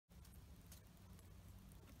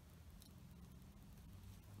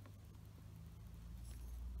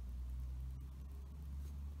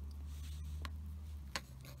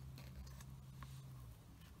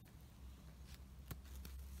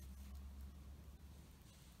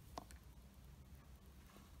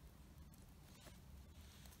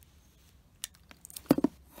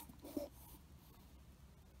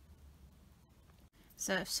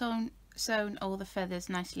So I've sewn all the feathers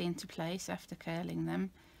nicely into place after curling them.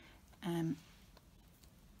 You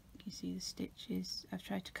see the stitches. I've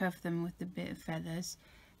tried to cover them with a bit of feathers,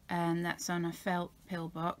 and that's on a felt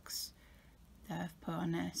pillbox that I've put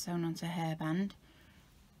on sewn onto a hairband.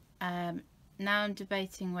 Now I'm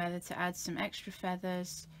debating whether to add some extra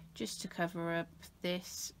feathers just to cover up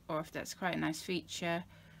this, or if that's quite a nice feature.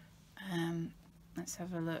 Let's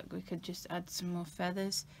have a look. We could just add some more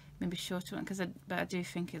feathers, maybe shorter one, but I do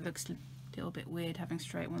think it looks a little bit weird having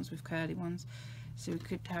straight ones with curly ones, so we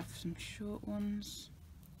could have some short ones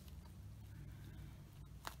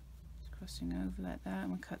crossing over like that, and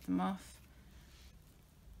we'll cut them off.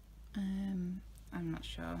 I'm not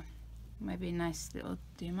sure, maybe a nice little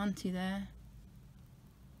diamante there.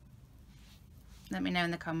 Let me know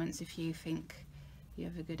in the comments if you think you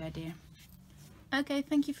have a good idea. Okay,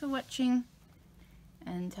 thank you for watching,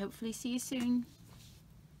 and hopefully see you soon.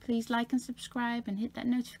 Please like and subscribe and hit that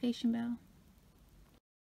notification bell.